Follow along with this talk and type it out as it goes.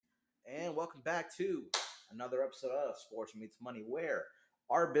and welcome back to another episode of Sports Meets Money, where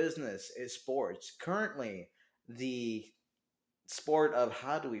our business is sports. Currently, the sport of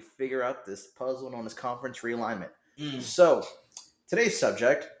how do we figure out this puzzle known as conference realignment. So, today's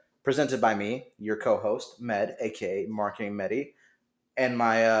subject, presented by me, your co-host, Med, aka Marketing Medi, and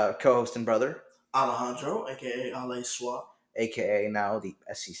my co-host and brother, Alejandro, aka Ale Swap, aka now the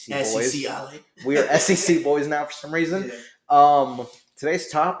SEC SEC boys. Ale. We are SEC boys now for some reason. Yeah. Today's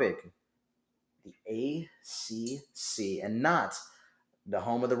topic, the ACC, and not the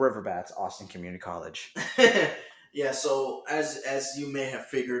home of the Riverbats, Austin Community College. Yeah, so as you may have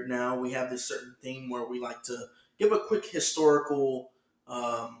figured now, we have this certain theme where we like to give a quick historical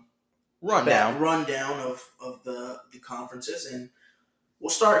rundown of the conferences. And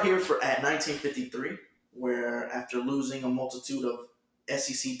we'll start here at 1953, where after losing a multitude of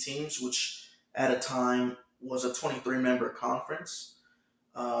SEC teams, which at a time was a 23-member conference,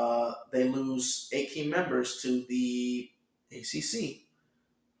 they lose 8 key members to the ACC.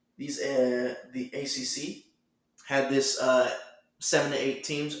 The ACC had this 7 to 8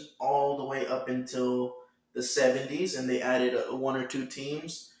 teams all the way up until the 70s, and they added 1 or 2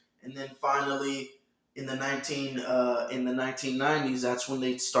 teams, and then finally in the 1990s, that's when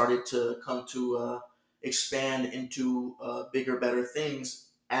they started to come to expand into bigger, better things,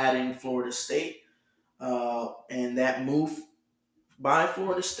 adding Florida State, and that move by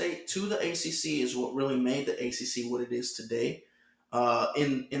Florida State to the ACC is what really made the ACC what it is today.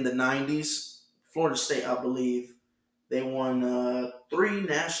 In the 90s, Florida State, I believe, they won 3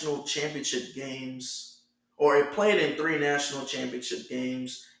 national championship games, or it played in 3 national championship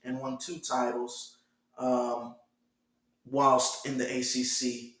games and won 2 titles whilst in the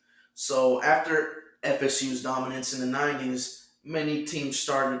ACC. So after FSU's dominance in the 90s, many teams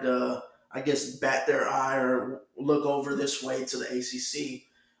started to, bat their eye or look over this way to the ACC.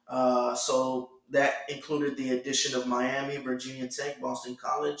 So that included the addition of Miami, Virginia Tech, Boston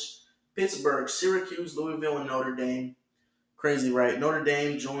College, Pittsburgh, Syracuse, Louisville, and Notre Dame. Crazy, right? Notre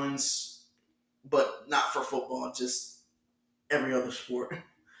Dame joins, but not for football, just every other sport.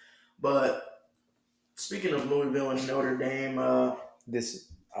 But speaking of Louisville and Notre Dame, I'm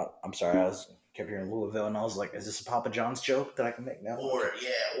sorry, I kept hearing Louisville, and I was like, "Is this a Papa John's joke that I can make now?" Or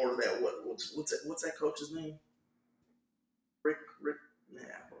that what's that coach's name? Rick. Yeah.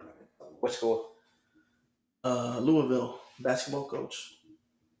 What school? Louisville basketball coach.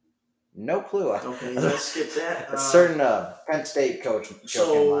 No clue. Okay, let's skip that. A certain Penn State coach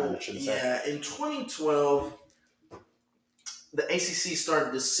joke in mind, I should say. Yeah, in 2012, the ACC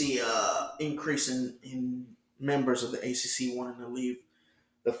started to see increase in members of the ACC wanting to leave.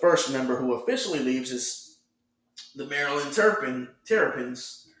 The first member who officially leaves is the Maryland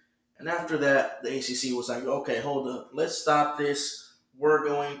Terrapins. And after that, the ACC was like, okay, hold up. Let's stop this. We're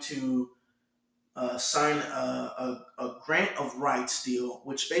going to sign a grant of rights deal,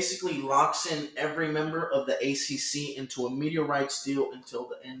 which basically locks in every member of the ACC into a media rights deal until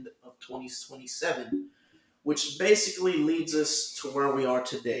the end of 2027, which basically leads us to where we are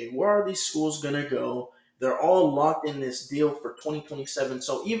today. Where are these schools going to go? They're all locked in this deal for 2027.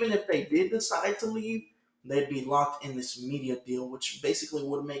 So even if they did decide to leave, they'd be locked in this media deal, which basically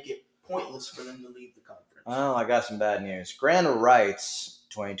would make it pointless for them to leave the conference. Well, I got some bad news. Grant of rights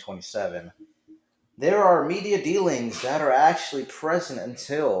 2027. There are media dealings that are actually present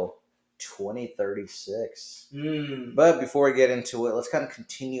until 2036. But before we get into it, let's kind of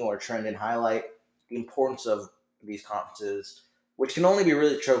continue our trend and highlight the importance of these conferences, which can only be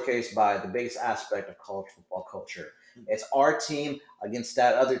really showcased by the biggest aspect of college football culture. It's our team against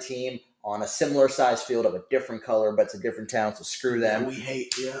that other team on a similar size field of a different color, but it's a different town, so screw them. Yeah, we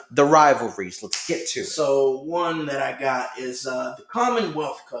hate, the rivalries. Let's get to it. So one that I got is the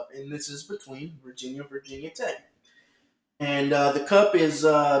Commonwealth Cup, and this is between Virginia Tech. And the cup is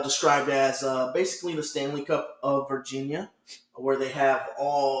described as basically the Stanley Cup of Virginia, where they have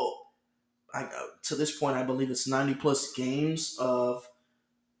to this point, I believe it's 90-plus games of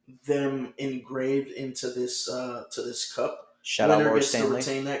them engraved into this cup. Shout out Winner Lord gets Stanley. to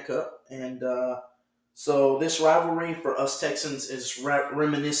retain that cup. And so this rivalry for us Texans is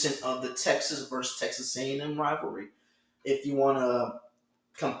reminiscent of the Texas versus Texas A&M rivalry. If you want to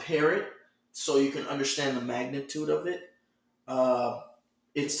compare it so you can understand the magnitude of it,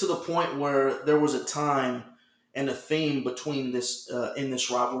 it's to the point where there was a time and a theme between this in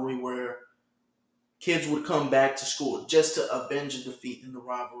this rivalry where kids would come back to school just to avenge a defeat in the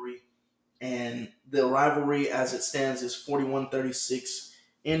rivalry. And the rivalry as it stands is 41-36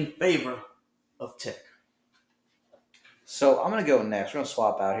 in favor of Tech. So I'm going to go next. We're going to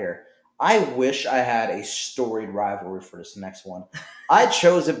swap out here. I wish I had a storied rivalry for this next one. I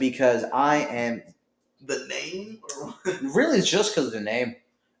chose it because I am The name? Or what? really it's just because of the name.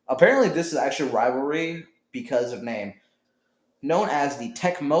 Apparently, this is actually a rivalry because of name. Known as the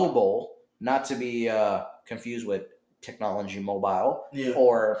Tech Mobile, not to be confused with Technology Mobile Yeah.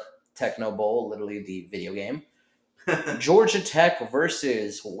 or Techno Bowl, literally the video game. Georgia Tech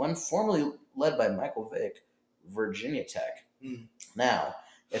versus one formerly led by Michael Vick, Virginia Tech. Mm. Now,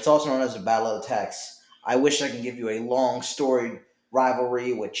 it's also known as the Battle of the Techs. I wish I can give you a long storied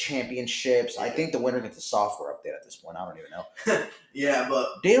rivalry with championships. I think the winner gets a software update at this point. I don't even know. Yeah, but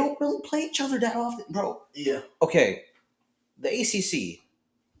They don't really play each other that often, bro. yeah. Okay, the ACC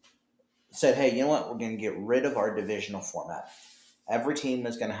said, hey, you know what? We're going to get rid of our divisional format. Every team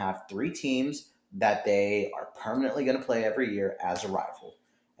is going to have 3 teams that they are permanently going to play every year as a rival,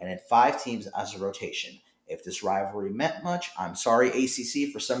 and then 5 teams as a rotation. If this rivalry meant much, I'm sorry,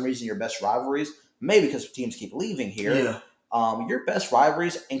 ACC, for some reason your best rivalries, maybe because teams keep leaving here, your best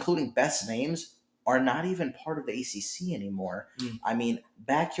rivalries, including best names, are not even part of the ACC anymore. Mm. I mean,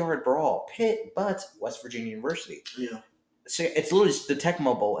 Backyard Brawl, Pitt, but West Virginia University. Yeah. So it's literally just the Tech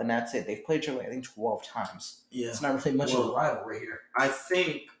Mobile, and that's it. They've played each other, I think, 12 times. Yeah. It's not really much of a rivalry here. I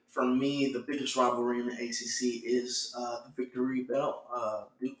think, for me, the biggest rivalry in the ACC is the Victory Bell,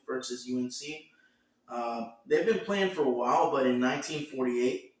 Duke versus UNC. They've been playing for a while, but in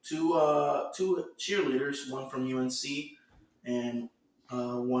 1948, two cheerleaders, one from UNC and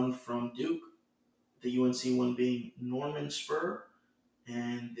one from Duke. The UNC one being Norman Spur,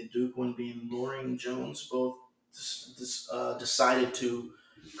 and the Duke one being Loring Jones, both decided to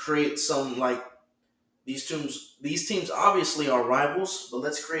create some these teams obviously are rivals, but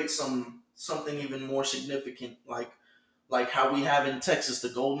let's create something even more significant, like how we have in Texas the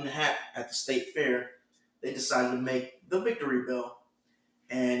Golden Hat at the State Fair. They decided to make the Victory Bell,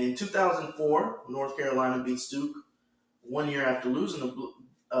 and in 2004, North Carolina beats Duke 1 year after losing the Blue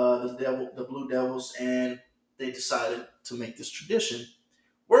Devils, and they decided to make this tradition.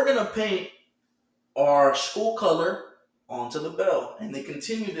 We're gonna paint our school color onto the bell, and they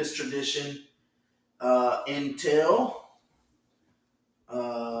continue this tradition until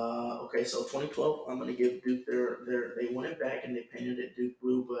okay, so 2012. I'm gonna give Duke they won it back and they painted it Duke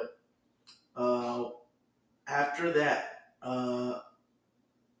blue, but after that,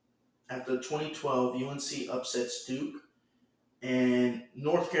 after 2012, UNC upsets Duke, and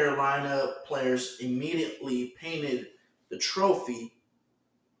North Carolina players immediately painted the trophy.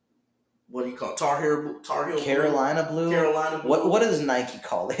 What do you call it? Tar Heel Carolina blue? Carolina blue. What does Nike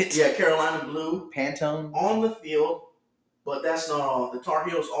call it? Yeah, Carolina blue. Pantone? On the field, but that's not all. The Tar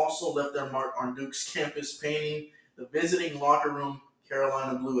Heels also left their mark on Duke's campus, painting the visiting locker room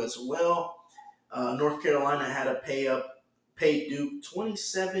Carolina blue as well. North Carolina had to pay Duke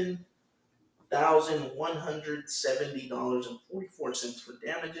 $27,170.44 for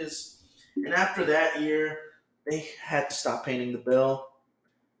damages, and after that year, they had to stop painting the bell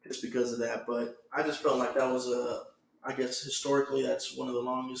just because of that. But I just felt like that was I guess historically, that's one of the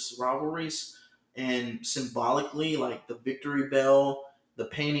longest rivalries, and symbolically, like the Victory Bell, the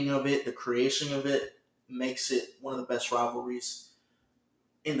painting of it, the creation of it, makes it one of the best rivalries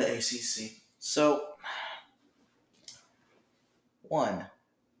in the ACC. So,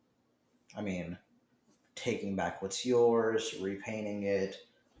 taking back what's yours, repainting it,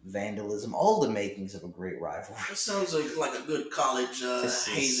 vandalism, all the makings of a great rivalry. That sounds like a good college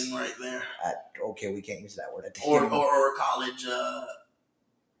hazing right there. Okay, we can't use that word. Or college, I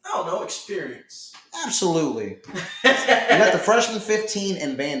don't know, experience. Absolutely. You got the freshman 15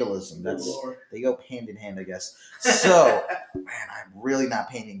 and vandalism. They go hand in hand, I guess. So, man, I'm really not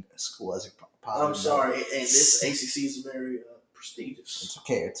painting school as a positive. I'm sorry, and this ACC is very prestigious. It's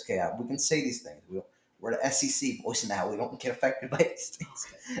okay. We can say these things. We're the SEC boys now. We don't get affected by these things.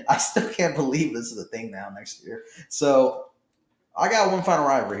 I still can't believe this is a thing now next year. So, I got one final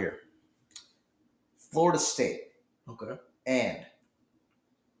rivalry here. Florida State. Okay. And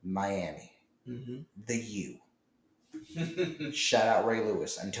Miami. Mm-hmm. The U. Shout out Ray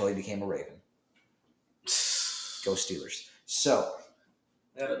Lewis until he became a Raven. Go Steelers. So.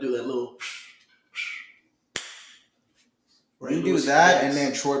 Gotta do that little. You do that, and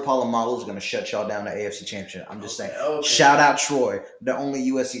then Troy Polamalu is going to shut y'all down to AFC Championship. I'm just saying. Okay. Shout out Troy, the only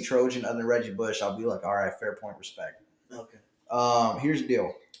USC Trojan other than Reggie Bush. I'll be like, all right, fair point, respect. Okay. Here's the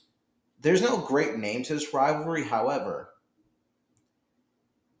deal. There's no great name to this rivalry. However,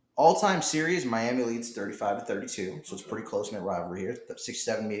 all-time series, Miami leads 35-32, so it's pretty close-knit rivalry here.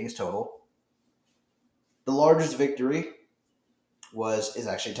 67 meetings total. The largest victory is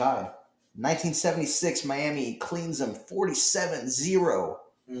actually tied. 1976, Miami cleans them 47-0.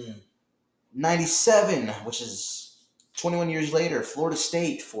 '97, which is 21 years later, Florida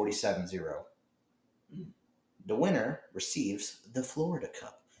State 47-0. The winner receives the Florida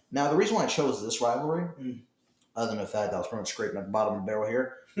Cup. Now, the reason why I chose this rivalry, other than the fact that I was pretty much scraping at the bottom of the barrel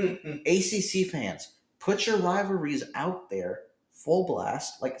here, ACC fans, put your rivalries out there full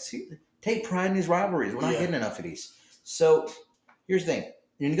blast. Like, see, take pride in these rivalries. We're not getting enough of these. So, here's the thing.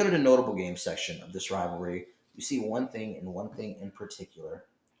 When you go to the notable games section of this rivalry, you see one thing and one thing in particular.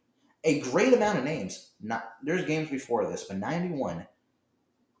 A great amount of names. There's games before this, but 91,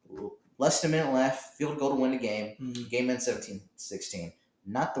 less than a minute left, field goal to win the game. Game ends 17-16.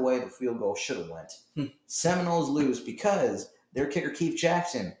 Not the way the field goal should have went. Seminoles lose because their kicker, Keith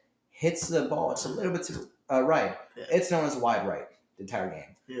Jackson, hits the ball. It's a little bit to right. Yeah. It's known as wide right the entire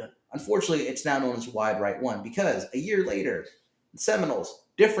game. Yeah. Unfortunately, it's now known as wide right 1 because a year later, Seminoles,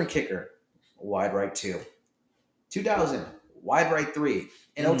 different kicker, wide right 2. 2000, wide right 3.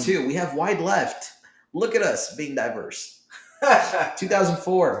 In 02, we have wide left. Look at us being diverse.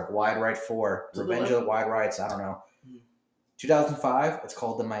 2004, wide right 4. Revenge of the wide rights. I don't know. 2005, it's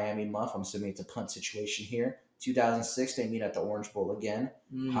called the Miami Muff. I'm assuming it's a punt situation here. 2006, they meet at the Orange Bowl again.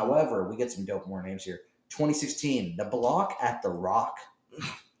 However, we get some dope more names here. 2016, the Block at the Rock.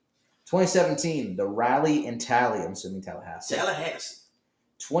 2017, the Rally and Tally. I'm assuming Tallahassee.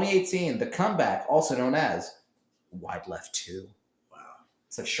 2018, the Comeback, also known as Wide Left 2. Wow.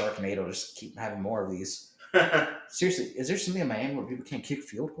 It's like Sharknado. Just keep having more of these. Seriously, is there something in Miami where people can't kick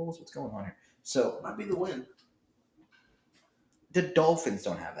field goals? What's going on here? So might be the win. The Dolphins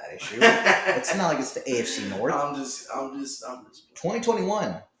don't have that issue. It's not like it's the AFC North. I'm just.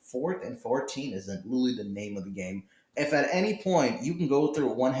 2021, 4th and 14 is literally the name of the game. If at any point you can go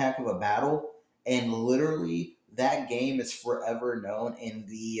through one heck of a battle and literally that game is forever known in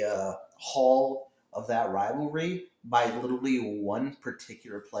the hall of that rivalry by literally one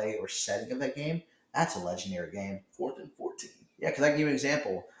particular play or setting of that game, that's a legendary game. 4th and 14. Yeah, because I can give you an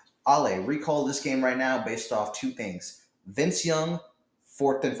example. Ale, recall this game right now based off 2 things. Vince Young,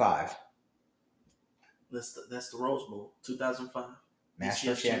 4th and 5. That's the Rose Bowl, 2005.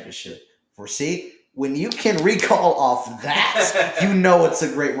 National Championship. See, when you can recall off that, you know it's a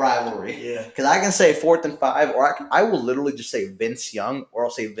great rivalry. Yeah. Because I can say 4th and 5, or I will literally just say Vince Young, or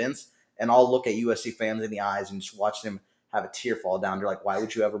I'll say Vince, and I'll look at USC fans in the eyes and just watch them have a tear fall down. They're like, why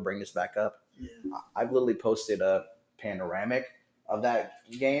would you ever bring this back up? Yeah. I've literally posted a panoramic of that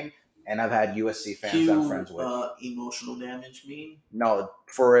game. And I've had USC fans I'm friends with. Emotional damage mean? No,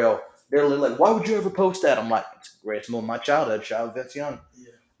 for real. They're literally like, why would you ever post that? I'm like, it's great. It's more my childhood. Shout out Vince Young. Yeah.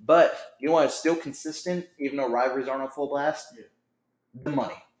 But you know what? It's still consistent, even though rivalries aren't on full blast. Yeah. The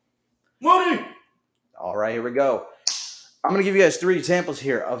money. Money! All right, here we go. I'm going to give you guys 3 examples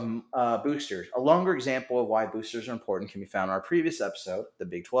here of boosters. A longer example of why boosters are important can be found in our previous episode, the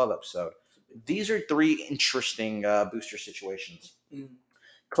Big 12 episode. These are 3 interesting booster situations.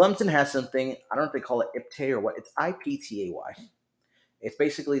 Clemson has something, I don't know if they call it IPTAY or what, it's IPTAY. It's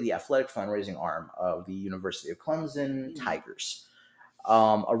basically the athletic fundraising arm of the University of Clemson Tigers.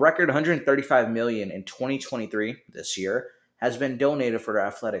 A record $135 million in 2023, this year, has been donated for their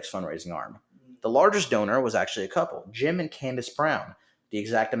athletics fundraising arm. The largest donor was actually a couple, Jim and Candace Brown. The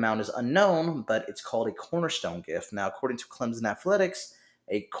exact amount is unknown, but it's called a cornerstone gift. Now, according to Clemson Athletics,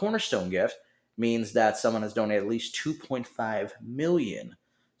 a cornerstone gift means that someone has donated at least $2.5 million.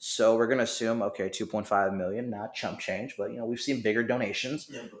 So we're going to assume, okay, $2.5 million, not chump change, but, we've seen bigger donations.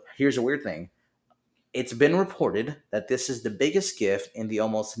 Yeah, here's a weird thing. It's been reported that this is the biggest gift in the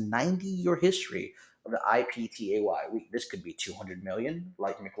almost 90-year history of the IPTAY. This could be $200 million,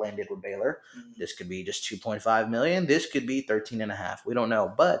 like McLean did with Baylor. This could be just $2.5 million. This could be $13.5 million. We don't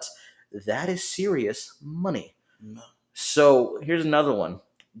know, but that is serious money. No. So here's another one.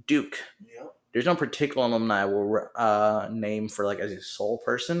 Duke. Yep. There's no particular alumni we'll name for like as a sole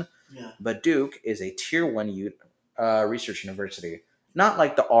person, but Duke is a Tier 1 research university. Not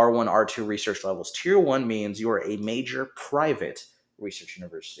like the R1, R2 research levels. Tier 1 means you are a major private research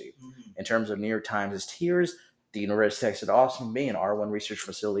university. In terms of New York Times' tiers, the University of Texas at Austin being an R1 research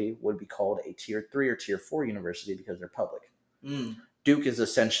facility would be called a Tier 3 or Tier 4 university because they're public. Duke is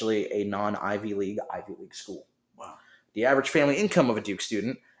essentially a non-Ivy League school. Wow. The average family income of a Duke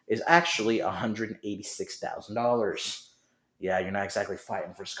student is actually $186,000. Yeah, you're not exactly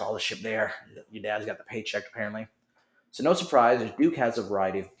fighting for scholarship there. Your dad's got the paycheck, apparently. So no surprise, Duke has a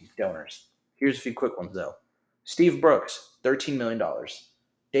variety of donors. Here's a few quick ones, though. Steve Brooks, $13 million.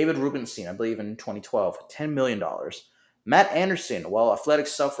 David Rubenstein, I believe in 2012, $10 million. Matt Anderson, while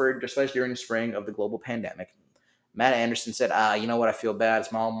athletics suffered, especially during the spring of the global pandemic, Matt Anderson said, you know what, I feel bad.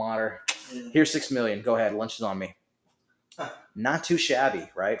 It's my alma mater. Here's $6 million. Go ahead, lunch is on me. Huh. Not too shabby,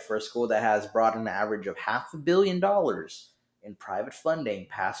 right? For a school that has brought in an average of $500 million in private funding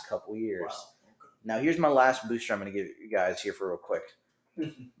past couple years. Wow. Now, here's my last booster I'm going to give you guys here for real quick.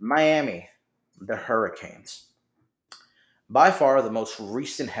 Okay. Miami, the Hurricanes. By far the most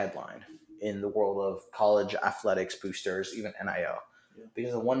recent headline in the world of college athletics boosters, even NIL. Yeah.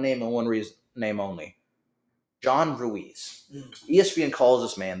 Because of one name and one reason, name only. John Ruiz. Mm. ESPN calls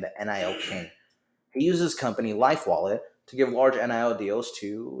this man the NIL king. He uses his company Life Wallet to give large NIL deals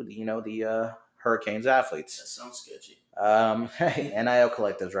to the Hurricanes athletes. That sounds sketchy. Hey, NIL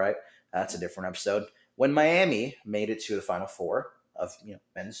collectives, right? That's a different episode. When Miami made it to the Final Four of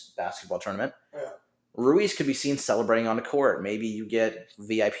men's basketball tournament, Yeah. Ruiz could be seen celebrating on the court. Maybe you get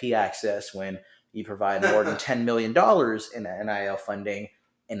VIP access when you provide more than $10 million in NIL funding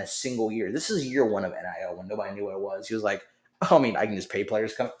in a single year. This is year one of NIL when nobody knew what it was. He was like, oh, I mean, I can just pay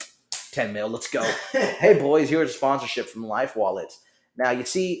players, come 10 mil, let's go. Hey, boys, here's a sponsorship from Life Wallets. Now, you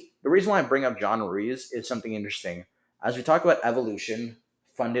see, the reason why I bring up John Ruiz is something interesting. As we talk about evolution,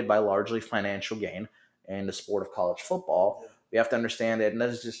 funded by largely financial gain in the sport of college football, we have to understand that it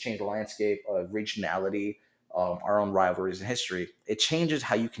doesn't just change the landscape of regionality, our own rivalries and history. It changes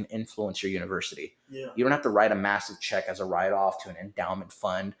how you can influence your university. Yeah. You don't have to write a massive check as a write-off to an endowment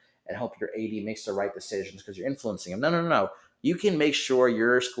fund and hope your AD makes the right decisions because you're influencing them. No. You can make sure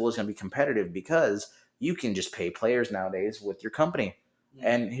your school is going to be competitive because you can just pay players nowadays with your company.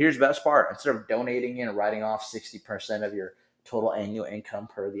 And here's the best part. Instead of donating and writing off 60% of your total annual income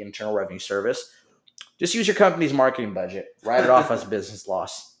per the Internal Revenue Service, just use your company's marketing budget. Write it off as a business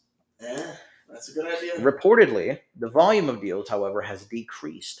loss. Yeah, that's a good idea. Reportedly, the volume of deals, however, has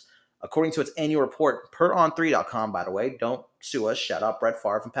decreased. According to its annual report per on3.com, by the way, don't sue us. Shout out Brett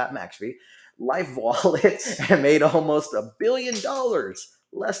Favre and Pat McAfee. Life Wallet made almost $1 billion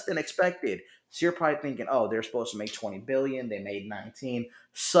less than expected. So you're probably thinking, oh, they're supposed to make 20 billion. They made 19.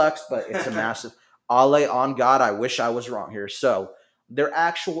 Sucks, but it's a massive. Ale on God, I wish I was wrong here. So their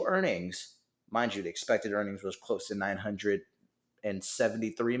actual earnings, mind you, the expected earnings was close to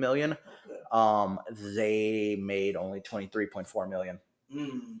 973 million. They made only 23.4 million.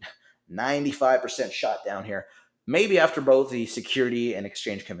 95% shot down here. Maybe after both the Security and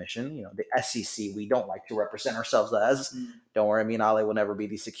Exchange Commission, the SEC, we don't like to represent ourselves as. Don't worry, me and Ale will never be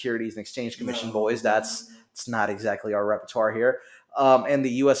the Securities and Exchange Commission boys. It's not exactly our repertoire here. And the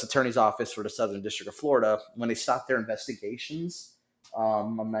U.S. Attorney's Office for the Southern District of Florida, when they stopped their investigations,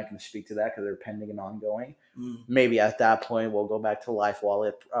 I'm not going to speak to that because they're pending and ongoing. Maybe at that point, we'll go back to Life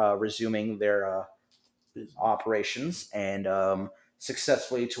Wallet, resuming their operations and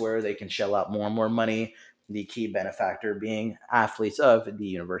successfully to where they can shell out more and more money. The key benefactor being athletes of the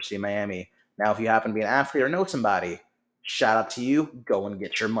University of Miami. Now, if you happen to be an athlete or know somebody, shout out to you. Go and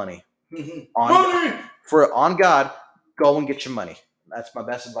get your money. On God, go and get your money. That's my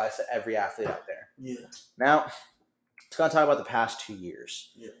best advice to every athlete out there. Yeah. Now, let's go and talk about the past 2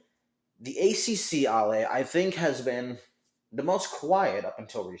 years. Yeah. The ACC, Ale, I think has been the most quiet up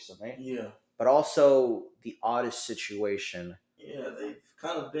until recently. Yeah. But also the oddest situation. Yeah, they've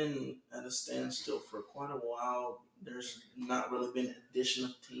kind of been at a standstill for quite a while. There's not really been addition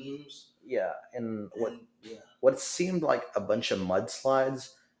of teams. Yeah, and what seemed like a bunch of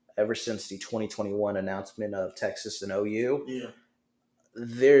mudslides ever since the 2021 announcement of Texas and OU. Yeah.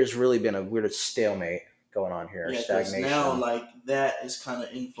 There's really been a weird stalemate going on here. Yeah, stagnation. Now, that is kind of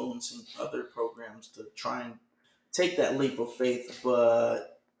influencing other programs to try and take that leap of faith,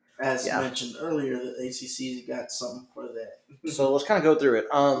 but as mentioned earlier, the ACC's got something for that. So let's kind of go through it.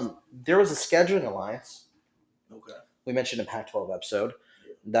 There was a scheduling alliance. Okay. We mentioned in Pac-12 episode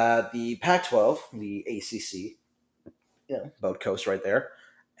that the Pac-12, the ACC, both coasts right there,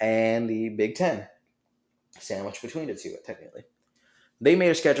 and the Big Ten, sandwiched between the two, technically. They made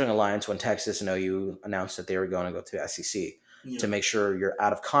a scheduling alliance when Texas and OU announced that they were going to go to the SEC to make sure your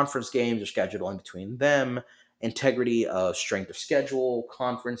out-of-conference games are scheduled in between them, integrity of strength of schedule,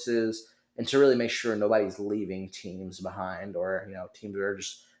 conferences, and to really make sure nobody's leaving teams behind or, teams are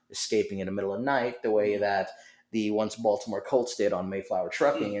just escaping in the middle of the night the way that the once Baltimore Colts did on Mayflower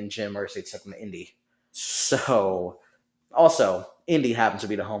Trucking and Jim Irsay took them to Indy. So, also, Indy happens to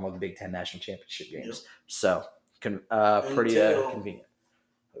be the home of the Big Ten National Championship games. So, pretty convenient.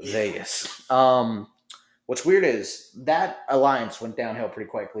 Vegas. What's weird is that alliance went downhill pretty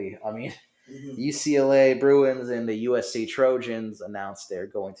quickly. I mean, UCLA Bruins and the USC Trojans announced they're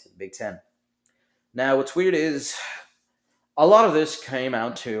going to the Big Ten. Now, what's weird is a lot of this came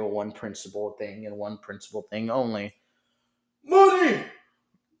out to one principal thing and one principal thing only. Money!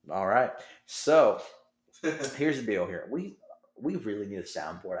 All right. So, here's the deal here. We really need a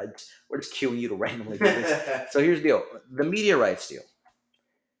soundboard. We're just cueing you to randomly do this. So here's the deal: the media rights deal.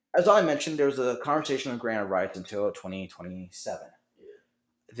 As I mentioned, there's a conversation on grant of rights until 2027.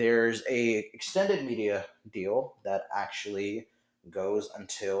 There's a extended media deal that actually goes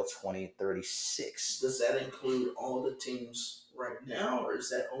until 2036. Does that include all the teams right now, or is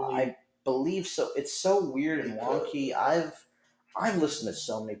that only? I believe so. It's so weird and wonky. I've listened to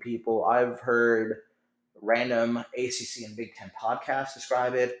so many people. I've heard random ACC and Big Ten podcasts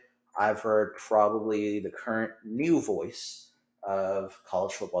describe it. I've heard probably the current new voice of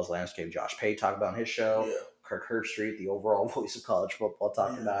college football's landscape, Josh Pay, talk about on his show. Yeah. Kirk Herbstreit, the overall voice of college football,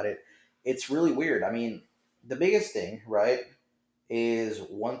 talked about it. It's really weird. I mean, the biggest thing, right, is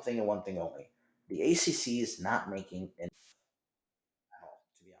one thing and one thing only. The ACC is not making enough at all,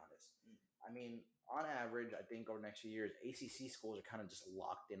 to be honest. I mean, on average, I think over the next few years, ACC schools are kind of just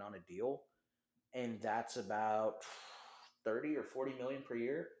locked in on a deal, and that's about 30 or 40 million per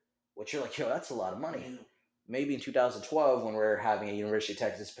year, which you're like, yo, that's a lot of money. Maybe in 2012, when we're having a University of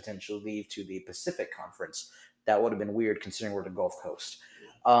Texas potentially leave to the Pacific Conference, that would have been weird considering we're the Gulf Coast.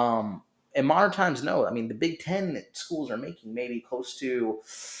 In modern times, no. I mean, the Big Ten schools are making maybe close to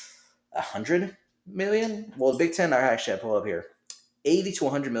 100 million. Well, the Big Ten, I pull up here, $80 to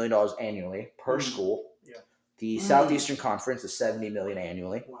 $100 million annually per school. Yeah. The Southeastern Conference is 70 million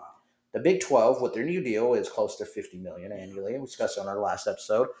annually. Wow. The Big 12, with their new deal, is close to 50 million annually. We discussed it on our last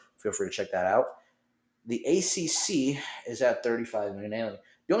episode. Feel free to check that out. The ACC is at 35 million annually.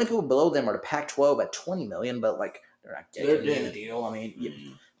 The only people below them are the Pac-12 at 20 million, but like they're not getting the deal. I mean, you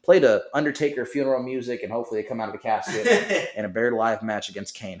play the Undertaker funeral music, and hopefully they come out of the casket in a buried alive match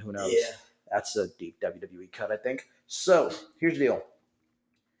against Kane. Who knows? Yeah. That's a deep WWE cut, I think. So here's the deal.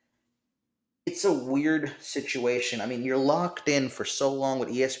 It's a weird situation. I mean, you're locked in for so long with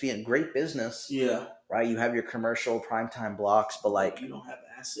ESPN, great business. Yeah. Right? You have your commercial primetime blocks, but like you don't have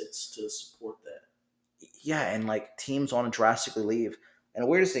assets to support that. Yeah, and like teams want to drastically leave. And the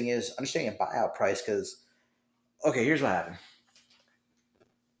weirdest thing is understanding a buyout price because, okay, here's what happened.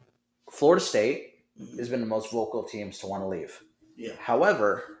 Florida State has been the most vocal of teams to want to leave. Yeah.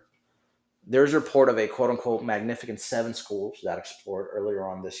 However, there's a report of a quote-unquote magnificent 7 schools that explored earlier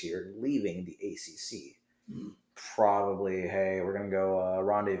on this year leaving the ACC. Probably, hey, we're going to go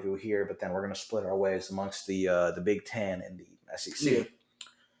rendezvous here, but then we're going to split our ways amongst the Big Ten and the SEC. Yeah.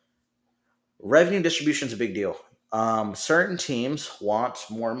 Revenue distribution is a big deal. Certain teams want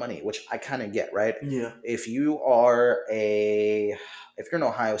more money, which I kind of get, right? Yeah. If you're in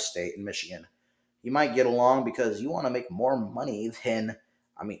Ohio State and Michigan, you might get along because you want to make more money than,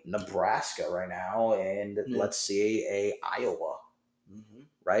 Nebraska right now, and let's see, Iowa,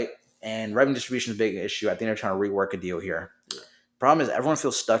 right? And revenue distribution is a big issue. I think they're trying to rework a deal here. Yeah. Problem is everyone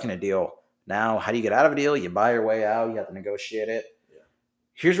feels stuck in a deal. Now, how do you get out of a deal? You buy your way out. You have to negotiate it. Yeah.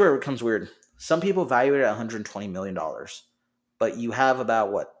 Here's where it becomes weird. Some people value it at $120 million, but you have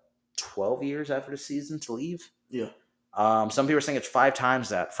about, 12 years after the season to leave? Yeah. Some people are saying it's 5 times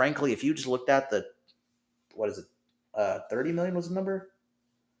that. Frankly, if you just looked at 30 million was the number?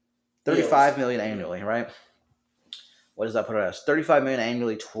 35 million annually, right? What does that put it as? 35 million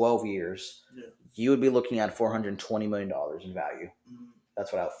annually, 12 years. Yeah. You would be looking at $420 million in value.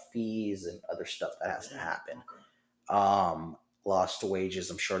 That's without fees and other stuff that has to happen. Okay. Lost wages.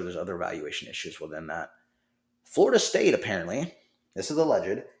 I'm sure there's other valuation issues within that. Florida State, apparently, this is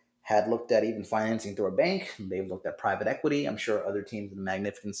alleged, had looked at even financing through a bank. They've looked at private equity. I'm sure other teams in the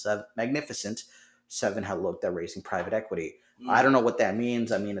Magnificent Seven had looked at raising private equity. I don't know what that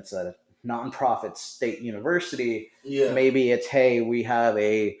means. I mean, it's a nonprofit state university. Yeah. Maybe it's, hey, we have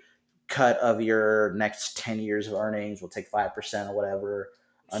a cut of your next 10 years of earnings. We'll take 5% or whatever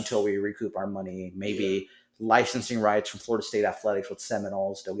until we recoup our money. Maybe licensing rights from Florida State Athletics with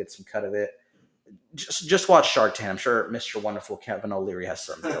Seminoles. They'll get some cut of it. Just watch Shark Tank. I'm sure Mr. Wonderful Kevin O'Leary has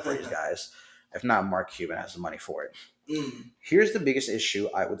something for these guys. If not, Mark Cuban has the money for it. Here's the biggest issue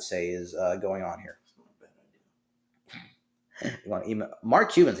I would say is going on here. You want to email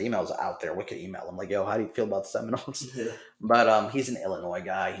Mark Cuban's emails out there. We could email him like, yo, how do you feel about the Seminoles? Yeah. But he's an Illinois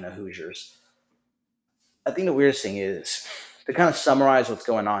guy, Hoosiers. I think the weirdest thing is to kind of summarize what's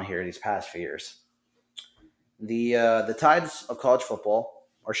going on here these past few years. The tides of college football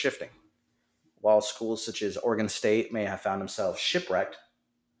are shifting. While schools such as Oregon State may have found themselves shipwrecked,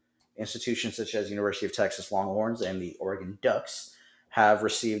 institutions such as University of Texas Longhorns and the Oregon Ducks have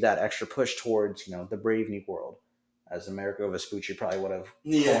received that extra push towards, the brave new world. As Americo Vespucci probably would have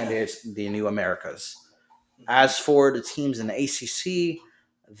coined it, the new Americas. As for the teams in the ACC,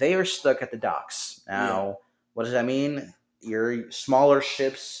 they are stuck at the docks. Now, what does that mean? Your smaller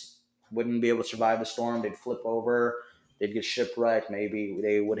ships wouldn't be able to survive the storm. They'd flip over. they'd get shipwrecked. Maybe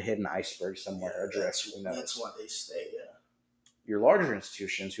they would hit an iceberg somewhere Yeah, adrift. Who knows? that's why they stay. Yeah. Your larger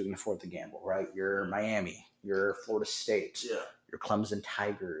institutions who can afford to gamble, right? Your Miami, your Florida State, Yeah. your Clemson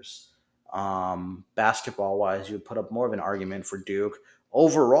Tigers. Basketball wise, you would put up more of an argument for Duke.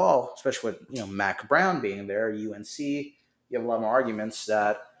 Overall, especially with Mac Brown being there, UNC, you have a lot more arguments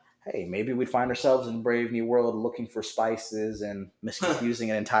that hey, maybe we'd find ourselves in a brave new world looking for spices and misconfusing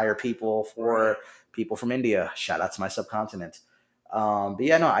an entire people for Right. people from India. Shout out to my subcontinent. But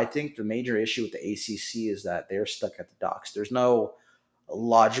yeah, no, I think the major issue with the ACC is that they're stuck at the docks. There's no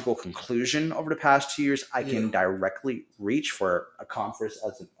logical conclusion over the past 2 years I Yeah. can directly reach for a conference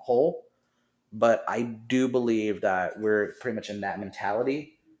as a whole. But I do believe that we're pretty much in that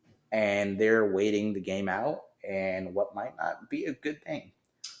mentality and they're waiting the game out and what might not be a good thing.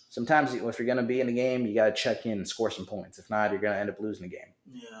 Sometimes if you're going to be in a game, you got to check in and score some points. If not, you're going to end up losing the game.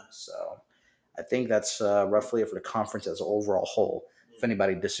 Yeah. So I think that's roughly it for the conference as an overall whole. If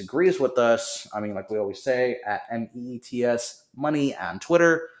anybody disagrees with us, I mean, like we always say, at METS Money on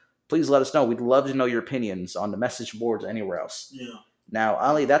Twitter, please let us know. We'd love to know your opinions on the message boards or anywhere else. Yeah. Now,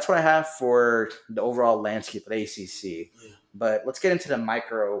 Ali, that's what I have for the overall landscape of ACC. Yeah. But let's get into the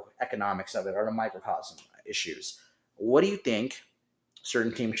microeconomics of it, or the microcosm issues. What do you think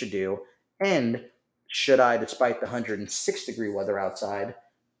certain teams should do? And should I, despite the 106-degree weather outside,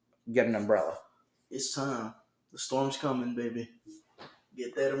 get an umbrella? It's time. The storm's coming, baby.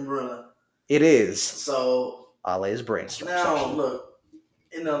 Get that umbrella. It is. So Ali's brainstorm now, session. look,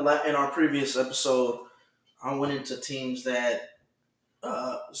 in our previous episode, I went into teams that,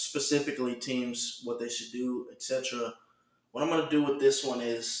 specifically teams, what they should do, etc. What I'm going to do with this one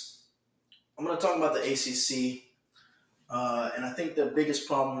is I'm going to talk about the ACC, and I think the biggest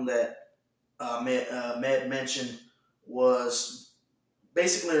problem that Matt mentioned was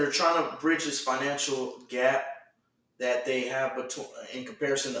basically they're trying to bridge this financial gap that they have in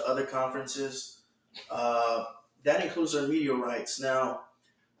comparison to other conferences. That includes their media rights. Now,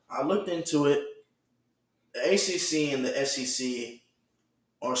 I looked into it. The ACC and the SEC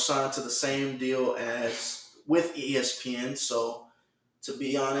are signed to the same deal as with ESPN. So, to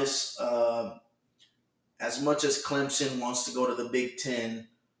be honest, as much as Clemson wants to go to the Big Ten,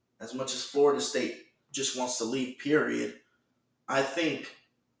 as much as Florida State just wants to leave, period, I think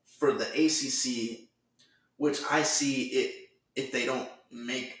for the ACC, which I see it, if they don't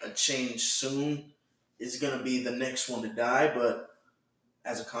make a change soon, is going to be the next one to die. But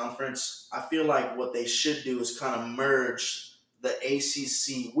as a conference, I feel like what they should do is kind of merge the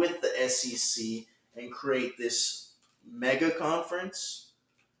ACC with the SEC and create this mega conference.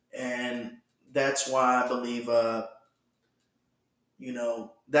 And that's why I believe,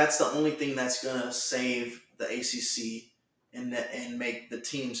 that's the only thing that's going to save the ACC and make the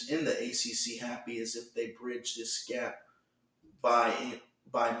teams in the ACC happy is if they bridge this gap by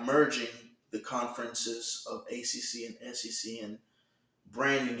merging the conferences of ACC and SEC and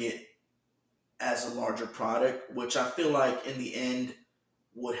branding it as a larger product, which I feel like in the end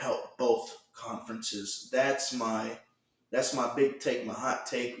would help both conferences. That's my big take, my hot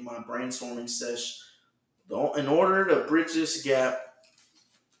take, my brainstorming session. In order to bridge this gap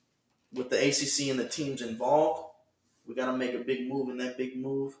with the ACC and the teams involved, we got to make a big move, and that big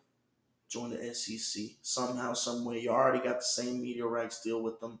move, join the SEC somehow, some way. You already got the same media rights deal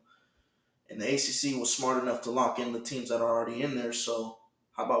with them, and the ACC was smart enough to lock in the teams that are already in there. So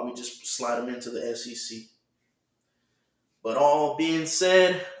how about we just slide them into the SEC? But all being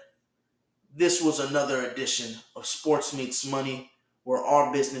said, this was another edition of Sports Meets Money, where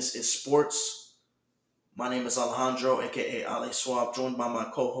our business is sports. My name is Alejandro, aka Ale Swab, joined by my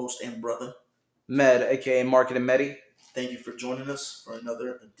co-host and brother, Med, aka Market and Medi. Thank you for joining us for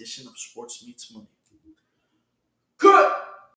another edition of Sports Meets Money. Cut!